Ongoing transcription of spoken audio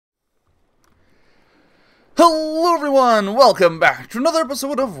Hello everyone, welcome back to another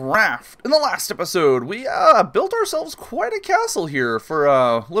episode of Raft. In the last episode, we built ourselves quite a castle here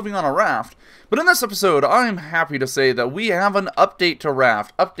for living on a raft. But in this episode, I'm happy to say that we have an update to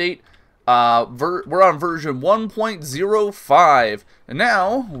Raft. We're on version 1.05. And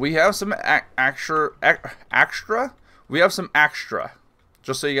now, we have some extra. We have some extra.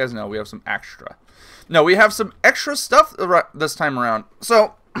 Just so you guys know, we have some extra. No, we have some extra stuff this time around.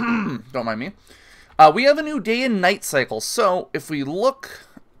 So, don't mind me. We have a new day and night cycle, so if we look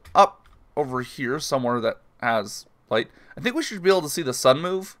up over here somewhere that has light, I think we should be able to see the sun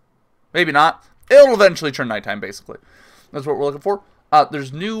move. Maybe not. It'll eventually turn nighttime, basically. That's what we're looking for.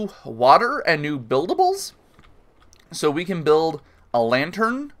 There's new water and new buildables. So we can build a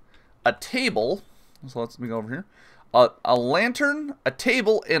lantern, a table. So let me go over here. A lantern, a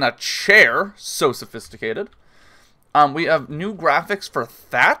table, and a chair. So sophisticated. We have new graphics for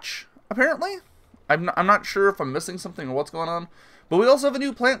thatch, apparently. I'm not sure if I'm missing something or what's going on. But we also have a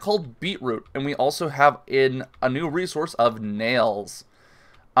new plant called beetroot. And we also have a new resource of nails.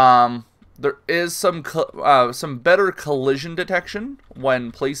 There is some better collision detection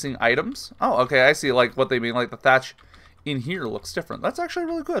when placing items. Oh, okay, I see like what they mean. Like the thatch in here looks different. That's actually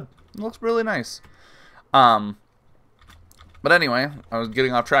really good. It looks really nice. But anyway, I was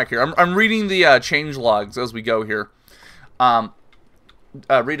getting off track here. I'm reading the change logs as we go here.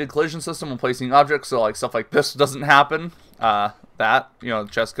 Rated collision system when placing objects, so like stuff like this doesn't happen. The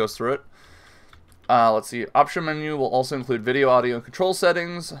chest goes through it. Let's see. Option menu will also include video, audio, and control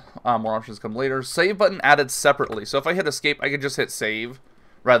settings. More options come later. Save button added separately. So if I hit escape, I can just hit save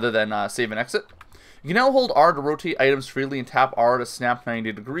rather than save and exit. You can now hold R to rotate items freely and tap R to snap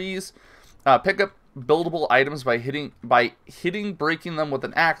 90 degrees. Pick up buildable items by breaking them with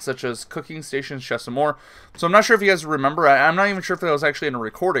an axe, such as cooking stations, chests, and more. So I'm not sure if you guys remember. I'm not even sure if that was actually in a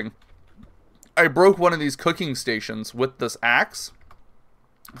recording. I broke one of these cooking stations with this axe.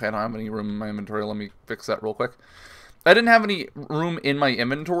 Okay, I don't have any room in my inventory. Let me fix that real quick. I didn't have any room in my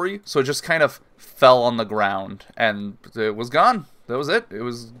inventory, so it just kind of fell on the ground, and it was gone. That was it. It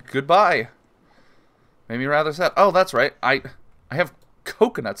was goodbye. Made me rather sad. Oh, that's right. I have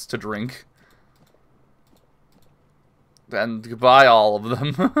coconuts to drink. And goodbye, all of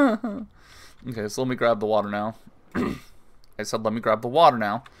them. Okay, so let me grab the water now. I said let me grab the water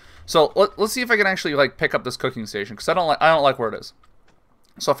now. So let's see if I can actually like pick up this cooking station, because I don't like where it is.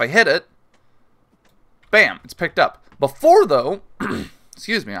 So if I hit it, bam, it's picked up. Before though,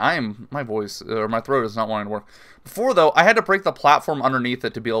 excuse me, my voice or my throat is not wanting to work. Before though, I had to break the platform underneath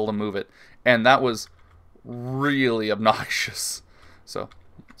it to be able to move it, and that was really obnoxious. So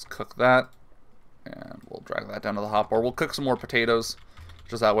let's cook that. And we'll drag that down to the hopper. We'll cook some more potatoes,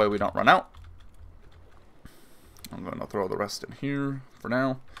 just that way we don't run out. I'm going to throw the rest in here for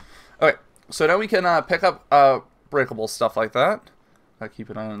now. Okay, so now we can pick up breakable stuff like that. Keep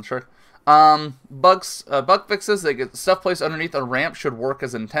an eye on the shark. Bug fixes. They get stuff placed underneath a ramp should work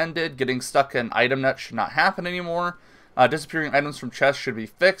as intended. Getting stuck in item net should not happen anymore. Disappearing items from chests should be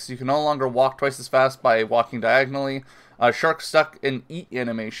fixed. You can no longer walk twice as fast by walking diagonally. Shark stuck in eat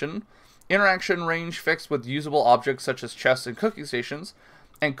animation. Interaction range fixed with usable objects such as chests and cooking stations,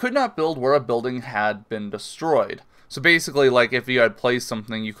 and could not build where a building had been destroyed. So basically, like if you had placed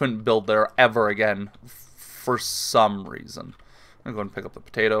something, you couldn't build there ever again for some reason. I'm going to go and pick up the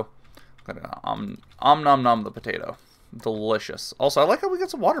potato. I'm going to nom nom the potato. Delicious. Also, I like how we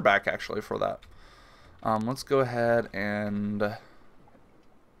get some water back actually for that. Let's go ahead and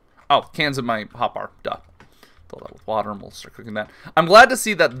cans in my hotbar. Duh. Fill that with water and we'll start cooking that. I'm glad to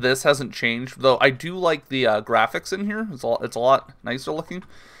see that this hasn't changed, though I do like the graphics in here. It's a lot nicer looking.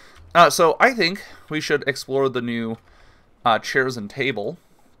 So I think we should explore the new chairs and table.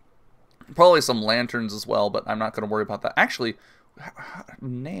 Probably some lanterns as well, but I'm not going to worry about that. Actually,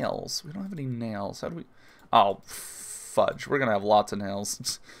 nails. We don't have any nails. How do we... Oh, fudge. We're going to have lots of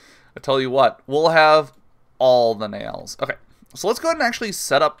nails. I tell you what, we'll have all the nails. Okay. So let's go ahead and actually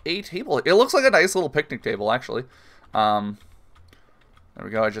set up a table. It looks like a nice little picnic table, actually. There we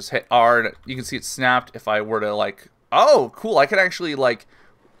go. I just hit R, and you can see it snapped. If I were to, like... Oh, cool. I can actually, like...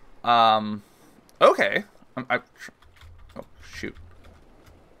 Okay. Oh, shoot.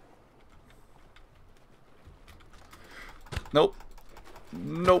 Nope.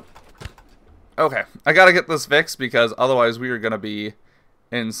 Nope. Okay. I gotta get this fixed, because otherwise we are gonna be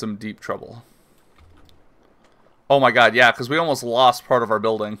in some deep trouble. Oh my god, yeah, because we almost lost part of our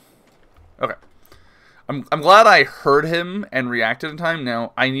building. Okay. I'm glad I heard him and reacted in time.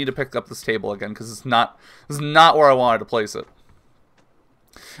 Now, I need to pick up this table again, because this is not where I wanted to place it.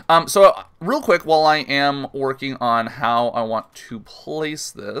 So, real quick, while I am working on how I want to place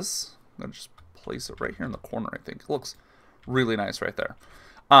this, I'm going to just place it right here in the corner, I think. It looks really nice right there.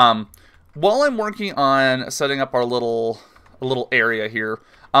 While I'm working on setting up our little area here,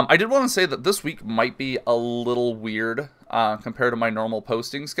 I did want to say that this week might be a little weird compared to my normal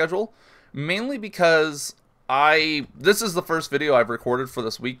posting schedule, mainly because this is the first video I've recorded for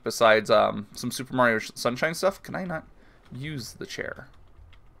this week besides some Super Mario Sunshine stuff. Can I not use the chair?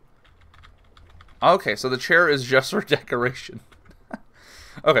 Okay, so the chair is just for decoration.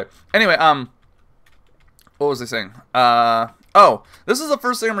 Okay, anyway, what was I saying? Oh, this is the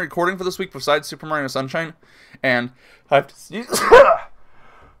first thing I'm recording for this week besides Super Mario Sunshine, and I have to sneeze.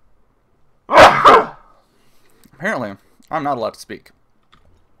 Apparently, I'm not allowed to speak.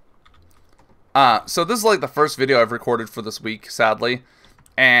 So this is like the first video I've recorded for this week, sadly,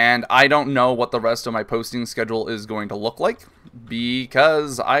 and I don't know what the rest of my posting schedule is going to look like,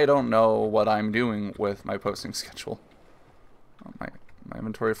 because I don't know what I'm doing with my posting schedule. Oh, my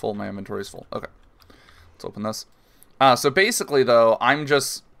inventory full, my inventory's full. Okay, let's open this. So basically, though, I'm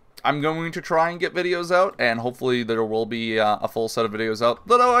going to try and get videos out, and hopefully there will be a full set of videos out,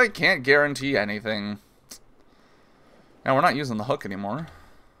 though I can't guarantee anything. Now, we're not using the hook anymore,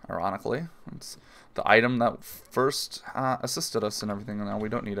 ironically. It's the item that first assisted us and everything, and now we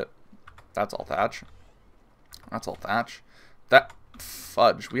don't need it. That's all thatch. That's all thatch. That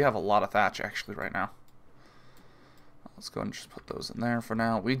fudge. We have a lot of thatch, actually, right now. Let's go and just put those in there for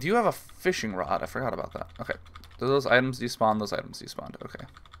now. We do have a fishing rod. I forgot about that. Okay. Do those items despawn? Those items despawned. Okay.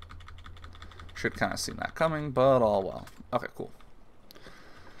 Should kind of seen that coming, but all well. Okay, cool.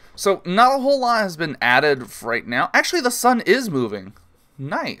 So, not a whole lot has been added right now. Actually, the sun is moving.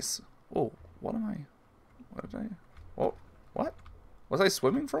 Nice. Oh, what am I? What did I? Whoa, what? Was I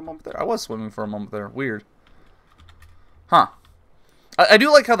swimming for a moment there? I was swimming for a moment there. Weird. Huh. I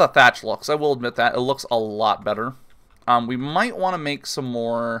do like how the thatch looks. I will admit that. It looks a lot better. We might want to make some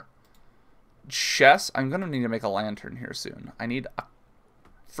more chests. I'm going to need to make a lantern here soon. I need a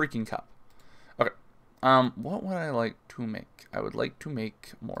freaking cup. Okay. What would I like to make? I would like to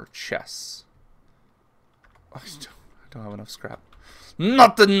make more chests. I don't have enough scrap.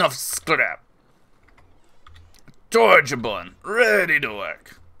 Not enough scrap. Torch bun. Ready to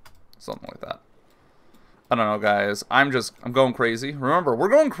work. Something like that. I don't know, guys. I'm going crazy. Remember, we're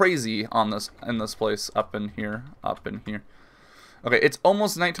going crazy on in this place up in here. Okay, it's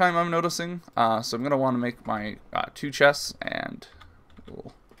almost nighttime, I'm noticing. So I'm gonna want to make my 2 chests, and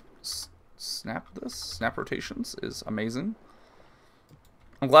we'll snap this. Snap rotations is amazing.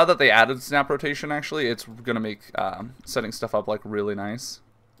 I'm glad that they added snap rotation. Actually, it's gonna make setting stuff up like really nice.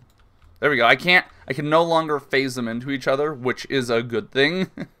 There we go. I can no longer phase them into each other, which is a good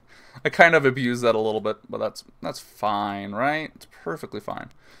thing. I kind of abuse that a little bit, but that's fine, right? It's perfectly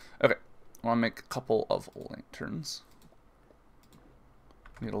fine. Okay, I want to make a couple of lanterns.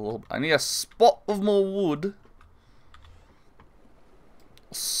 I need a spot of more wood.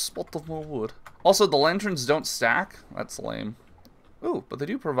 A spot of more wood. Also, the lanterns don't stack. That's lame. Ooh, but they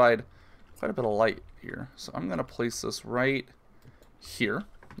do provide quite a bit of light here. So I'm gonna place this right here.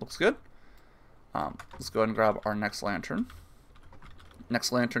 Looks good. Let's go ahead and grab our next lantern.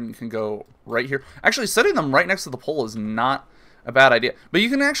 Next lantern can go right here. Actually, setting them right next to the pole is not a bad idea. But you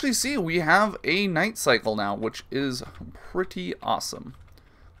can actually see we have a night cycle now, which is pretty awesome.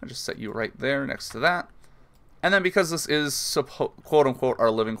 I'll just set you right there next to that. And then because this is quote-unquote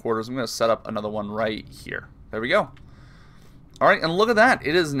our living quarters, I'm going to set up another one right here. There we go. Alright, and look at that.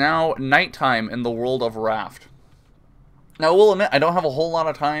 It is now nighttime in the world of Raft. Now, I will admit, I don't have a whole lot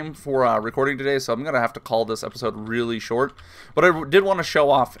of time for recording today, so I'm going to have to call this episode really short. But I did want to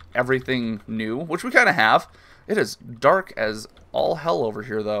show off everything new, which we kind of have. It is dark as all hell over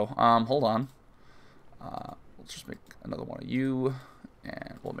here, though. Hold on. Let's just make another one of you,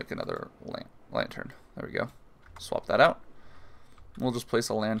 and we'll make another lantern. There we go. Swap that out. We'll just place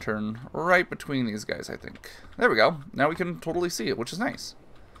a lantern right between these guys, I think. There we go. Now we can totally see it, which is nice.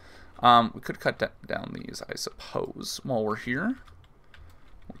 We could cut down these, I suppose, while we're here.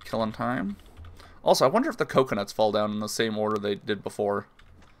 We're killing time. Also, I wonder if the coconuts fall down in the same order they did before.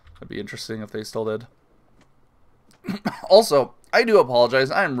 That'd be interesting if they still did. Also, I do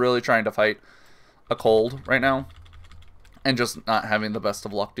apologize. I'm really trying to fight a cold right now, and just not having the best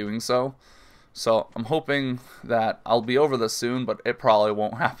of luck doing so. So, I'm hoping that I'll be over this soon, but it probably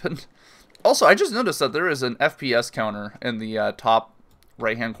won't happen. Also, I just noticed that there is an FPS counter in the top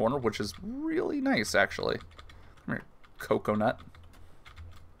right-hand corner, which is really nice, actually. Come here, coconut.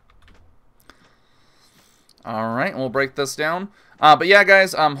 Alright, we'll break this down. But yeah,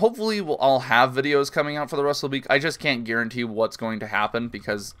 guys, hopefully I'll have videos coming out for the rest of the week. I just can't guarantee what's going to happen,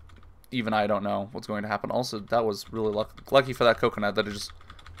 because even I don't know what's going to happen. Also, that was really lucky for that coconut that it just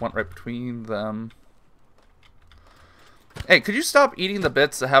went right between them. Hey, could you stop eating the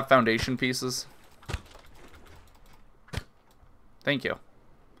bits that have foundation pieces? Thank you.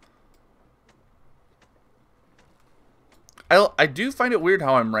 I do find it weird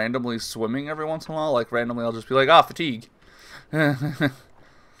how I'm randomly swimming every once in a while. Like, randomly I'll just be like, ah, fatigue.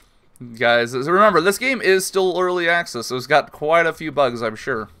 Guys, remember, this game is still early access, so it's got quite a few bugs, I'm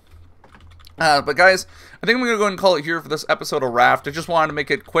sure. But guys, I think I'm going to go ahead and call it here for this episode of Raft. I just wanted to make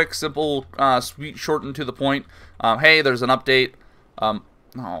it quick, simple, sweet, short, and to the point. Hey, there's an update. Oh,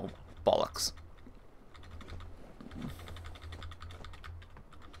 bollocks. I'm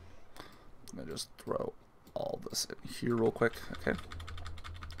going to just throw all this in here real quick. Okay.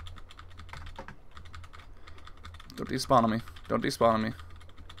 Don't despawn on me. Don't despawn on me.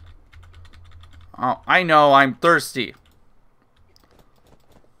 Oh, I know, I'm thirsty.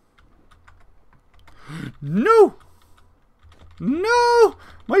 No! No!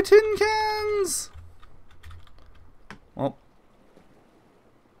 My tin cans! Well,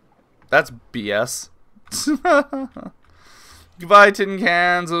 that's BS. Goodbye, tin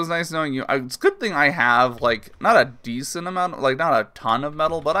cans. It was nice knowing you. It's a good thing I have, like, not a decent amount, like, not a ton of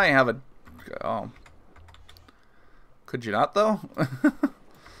metal, but I have a... Oh. Could you not, though?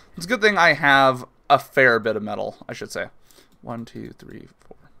 It's a good thing I have a fair bit of metal, I should say. 1, 2, 3,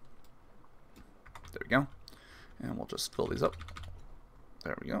 4. There we go. And we'll just fill these up.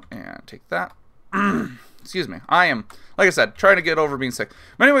 There we go. And take that. Excuse me. I am, like I said, trying to get over being sick.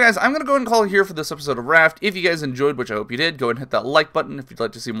 But anyway, guys, I'm going to go ahead and call it here for this episode of Raft. If you guys enjoyed, which I hope you did, go ahead and hit that like button. If you'd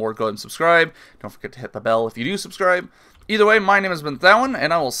like to see more, go ahead and subscribe. Don't forget to hit the bell if you do subscribe. Either way, my name has been Thowan,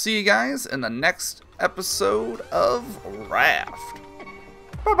 and I will see you guys in the next episode of Raft.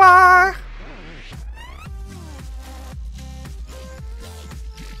 Bye-bye!